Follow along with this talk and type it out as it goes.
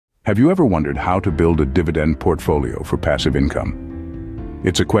Have you ever wondered how to build a dividend portfolio for passive income?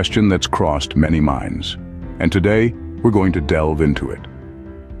 It's a question that's crossed many minds, and today we're going to delve into it.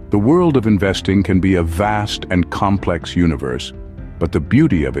 The world of investing can be a vast and complex universe, but the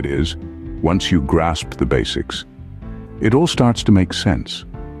beauty of it is, once you grasp the basics, it all starts to make sense.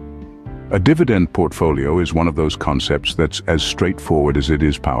 A dividend portfolio is one of those concepts that's as straightforward as it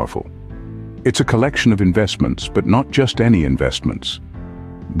is powerful. It's a collection of investments, but not just any investments.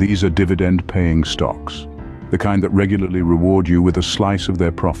 These are dividend-paying stocks, the kind that regularly reward you with a slice of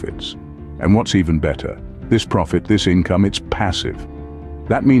their profits. And what's even better, this profit, this income, it's passive.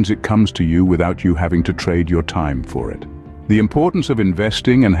 That means it comes to you without you having to trade your time for it. The importance of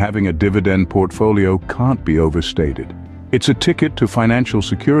investing and having a dividend portfolio can't be overstated. It's a ticket to financial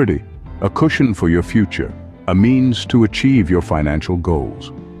security, a cushion for your future, a means to achieve your financial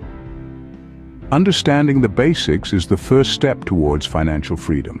goals. Understanding the basics is the first step towards financial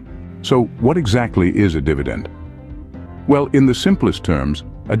freedom. So, what exactly is a dividend? Well, in the simplest terms,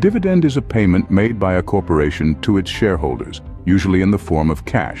 a dividend is a payment made by a corporation to its shareholders, usually in the form of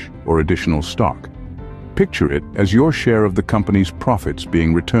cash or additional stock. Picture it as your share of the company's profits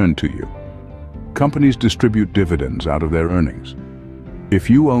being returned to you. Companies distribute dividends out of their earnings. If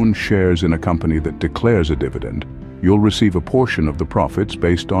you own shares in a company that declares a dividend, you'll receive a portion of the profits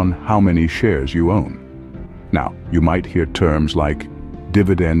based on how many shares you own. Now, you might hear terms like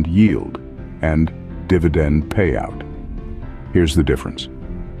dividend yield and dividend payout. Here's the difference.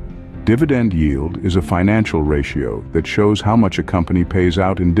 Dividend yield is a financial ratio that shows how much a company pays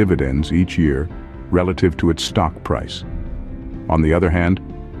out in dividends each year relative to its stock price. On the other hand,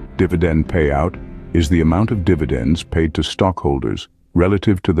 dividend payout is the amount of dividends paid to stockholders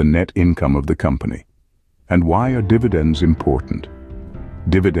relative to the net income of the company. And why are dividends important?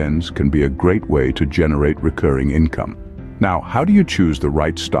 Dividends can be a great way to generate recurring income. Now, how do you choose the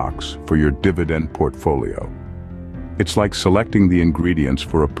right stocks for your dividend portfolio? It's like selecting the ingredients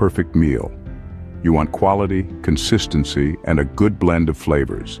for a perfect meal. You want quality, consistency, and a good blend of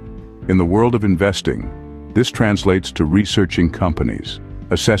flavors. In the world of investing, this translates to researching companies,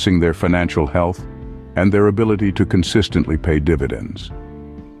 assessing their financial health, and their ability to consistently pay dividends.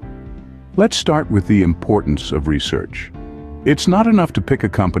 Let's start with the importance of research. It's not enough to pick a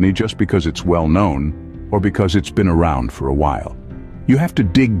company just because it's well known or because it's been around for a while. You have to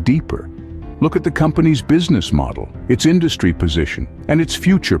dig deeper. Look at the company's business model, its industry position, and its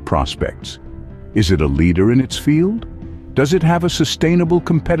future prospects. Is it a leader in its field? Does it have a sustainable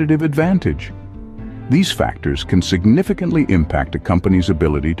competitive advantage? These factors can significantly impact a company's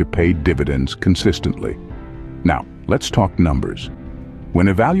ability to pay dividends consistently. Now, let's talk numbers. When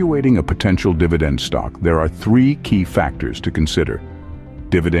evaluating a potential dividend stock, there are three key factors to consider: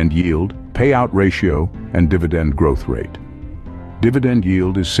 dividend yield, payout ratio, and dividend growth rate. Dividend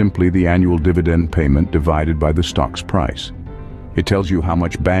yield is simply the annual dividend payment divided by the stock's price. It tells you how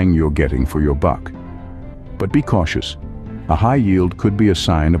much bang you're getting for your buck. But be cautious. A high yield could be a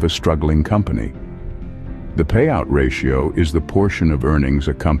sign of a struggling company. The payout ratio is the portion of earnings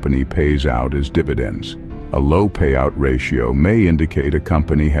a company pays out as dividends. A low payout ratio may indicate a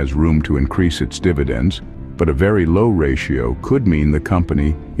company has room to increase its dividends, but a very low ratio could mean the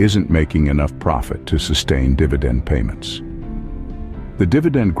company isn't making enough profit to sustain dividend payments. The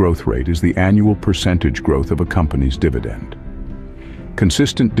dividend growth rate is the annual percentage growth of a company's dividend.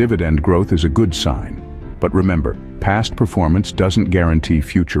 Consistent dividend growth is a good sign, but remember, past performance doesn't guarantee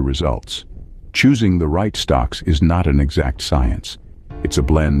future results. Choosing the right stocks is not an exact science. It's a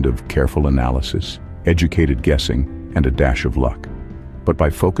blend of careful analysis, educated guessing, and a dash of luck. But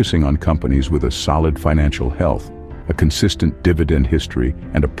by focusing on companies with a solid financial health, a consistent dividend history,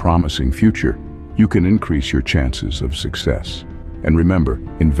 and a promising future, you can increase your chances of success. And remember,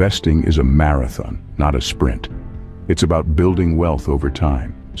 investing is a marathon, not a sprint. It's about building wealth over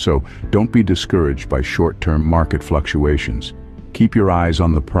time. So don't be discouraged by short-term market fluctuations. Keep your eyes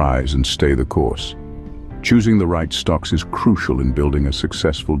on the prize and stay the course. Choosing the right stocks is crucial in building a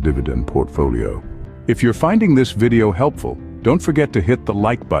successful dividend portfolio. If you're finding this video helpful, don't forget to hit the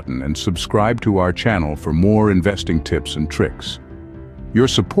like button and subscribe to our channel for more investing tips and tricks. Your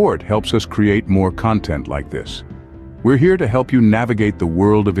support helps us create more content like this. We're here to help you navigate the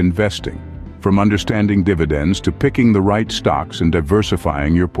world of investing, from understanding dividends to picking the right stocks and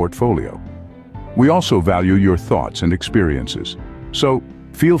diversifying your portfolio. We also value your thoughts and experiences, so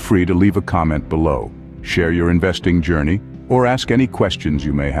feel free to leave a comment below, share your investing journey, or ask any questions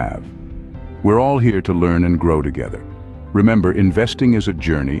you may have. We're all here to learn and grow together. Remember, investing is a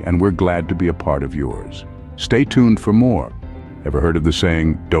journey, and we're glad to be a part of yours. Stay tuned for more. Ever heard of the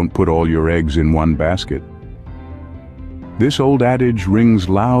saying, "Don't put all your eggs in one basket"? This old adage rings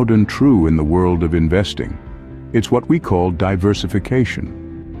loud and true in the world of investing. It's what we call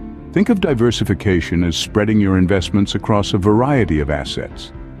diversification. Think of diversification as spreading your investments across a variety of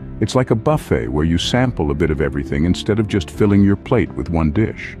assets. It's like a buffet where you sample a bit of everything instead of just filling your plate with one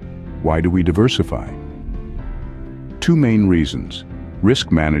dish. Why do we diversify? Two main reasons: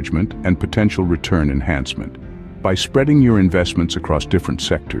 risk management and potential return enhancement. By spreading your investments across different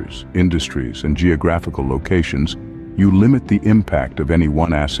sectors, industries, and geographical locations, you limit the impact of any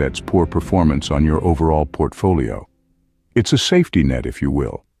one asset's poor performance on your overall portfolio. It's a safety net, if you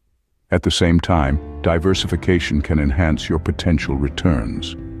will. At the same time, diversification can enhance your potential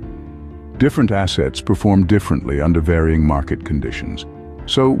returns. Different assets perform differently under varying market conditions.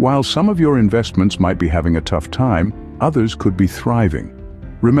 So while some of your investments might be having a tough time, others could be thriving.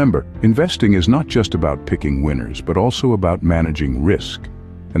 Remember, investing is not just about picking winners, but also about managing risk.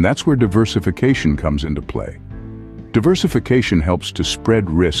 And that's where diversification comes into play. Diversification helps to spread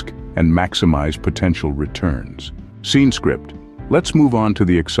risk and maximize potential returns. Scene script. Let's move on to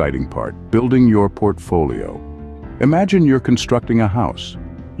the exciting part, building your portfolio. Imagine you're constructing a house.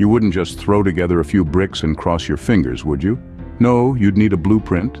 You wouldn't just throw together a few bricks and cross your fingers, would you? No, you'd need a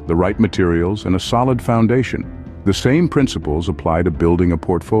blueprint, the right materials, and a solid foundation. The same principles apply to building a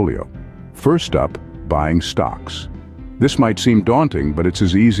portfolio. First up, buying stocks. This might seem daunting, but it's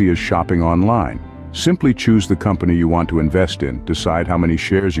as easy as shopping online. Simply choose the company you want to invest in, decide how many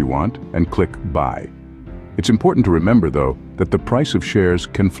shares you want, and click Buy. It's important to remember, though, that the price of shares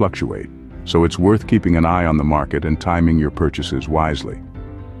can fluctuate, so it's worth keeping an eye on the market and timing your purchases wisely.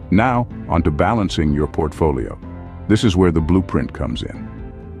 Now, onto balancing your portfolio. This is where the blueprint comes in.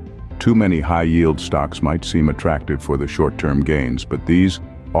 Too many high-yield stocks might seem attractive for the short-term gains, but these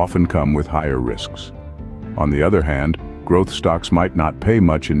often come with higher risks. On the other hand, growth stocks might not pay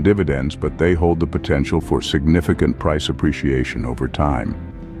much in dividends, but they hold the potential for significant price appreciation over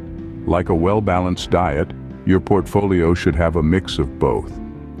time. Like a well-balanced diet, your portfolio should have a mix of both.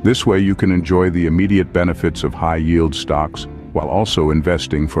 This way you can enjoy the immediate benefits of high-yield stocks while also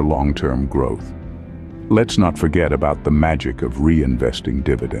investing for long-term growth. Let's not forget about the magic of reinvesting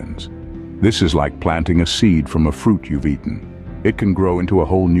dividends. This is like planting a seed from a fruit you've eaten. It can grow into a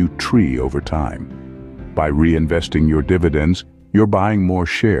whole new tree over time. By reinvesting your dividends, you're buying more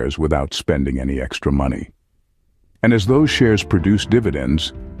shares without spending any extra money. And as those shares produce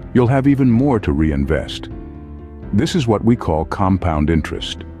dividends, you'll have even more to reinvest. This is what we call compound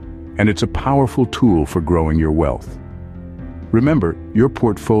interest, and it's a powerful tool for growing your wealth. Remember, your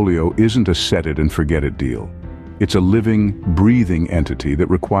portfolio isn't a set-it-and-forget-it deal. It's a living, breathing entity that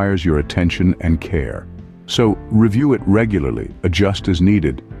requires your attention and care. So review it regularly, adjust as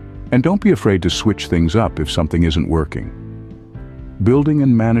needed, and don't be afraid to switch things up if something isn't working. Building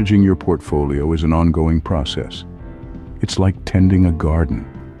and managing your portfolio is an ongoing process. It's like tending a garden.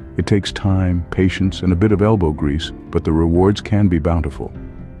 It takes time, patience, and a bit of elbow grease, but the rewards can be bountiful.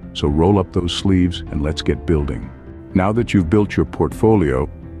 So roll up those sleeves and let's get building. Now that you've built your portfolio,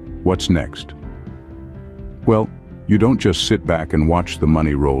 what's next? Well, you don't just sit back and watch the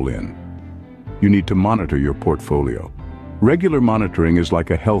money roll in. You need to monitor your portfolio. Regular monitoring is like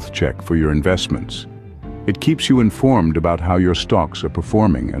a health check for your investments. It keeps you informed about how your stocks are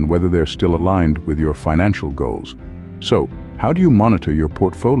performing and whether they're still aligned with your financial goals. So, how do you monitor your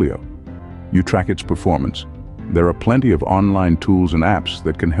portfolio? You track its performance. There are plenty of online tools and apps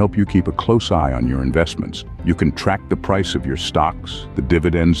that can help you keep a close eye on your investments. You can track the price of your stocks, the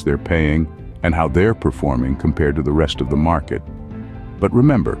dividends they're paying, and how they're performing compared to the rest of the market. But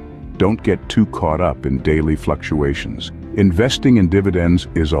remember, don't get too caught up in daily fluctuations. Investing in dividends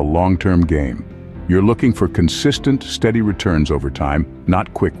is a long-term game. You're looking for consistent, steady returns over time,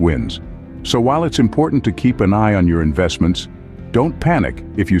 not quick wins. So while it's important to keep an eye on your investments, don't panic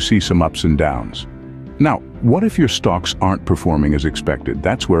if you see some ups and downs. Now, what if your stocks aren't performing as expected?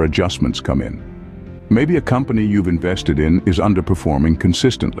 That's where adjustments come in. Maybe a company you've invested in is underperforming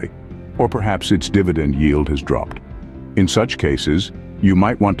consistently, or perhaps its dividend yield has dropped. In such cases, you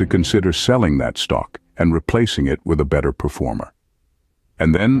might want to consider selling that stock and replacing it with a better performer.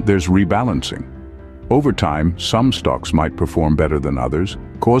 And then there's rebalancing. Over time, some stocks might perform better than others,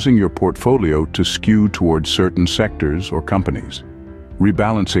 causing your portfolio to skew towards certain sectors or companies.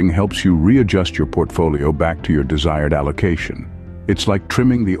 Rebalancing helps you readjust your portfolio back to your desired allocation. It's like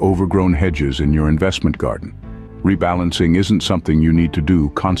trimming the overgrown hedges in your investment garden. Rebalancing isn't something you need to do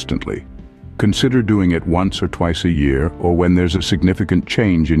constantly. Consider doing it once or twice a year, or when there's a significant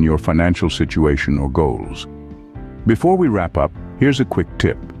change in your financial situation or goals. Before we wrap up, here's a quick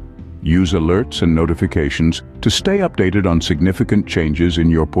tip. Use alerts and notifications to stay updated on significant changes in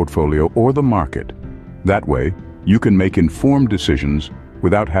your portfolio or the market. That way, you can make informed decisions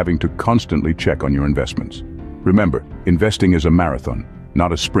without having to constantly check on your investments. Remember, investing is a marathon,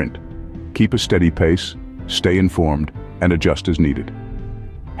 not a sprint. Keep a steady pace, stay informed, and adjust as needed.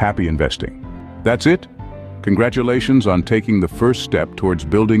 Happy investing. That's it. Congratulations on taking the first step towards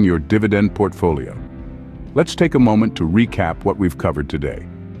building your dividend portfolio. Let's take a moment to recap what we've covered today.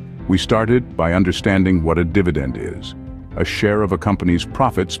 We started by understanding what a dividend is, a share of a company's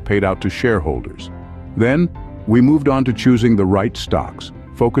profits paid out to shareholders. Then, we moved on to choosing the right stocks,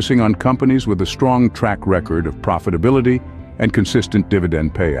 focusing on companies with a strong track record of profitability and consistent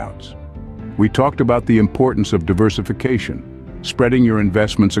dividend payouts. We talked about the importance of diversification, spreading your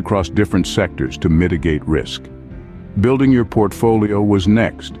investments across different sectors to mitigate risk. Building your portfolio was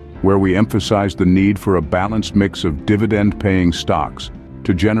next, where we emphasized the need for a balanced mix of dividend-paying stocks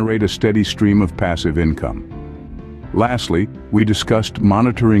to generate a steady stream of passive income. Lastly, we discussed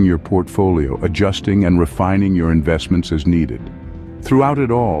monitoring your portfolio, adjusting and refining your investments as needed. Throughout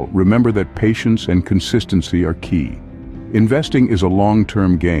it all, remember that patience and consistency are key. Investing is a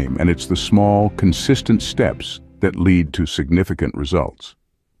long-term game, and it's the small, consistent steps that lead to significant results.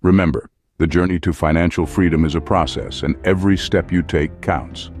 Remember, the journey to financial freedom is a process, and every step you take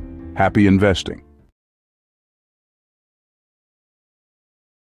counts. Happy investing.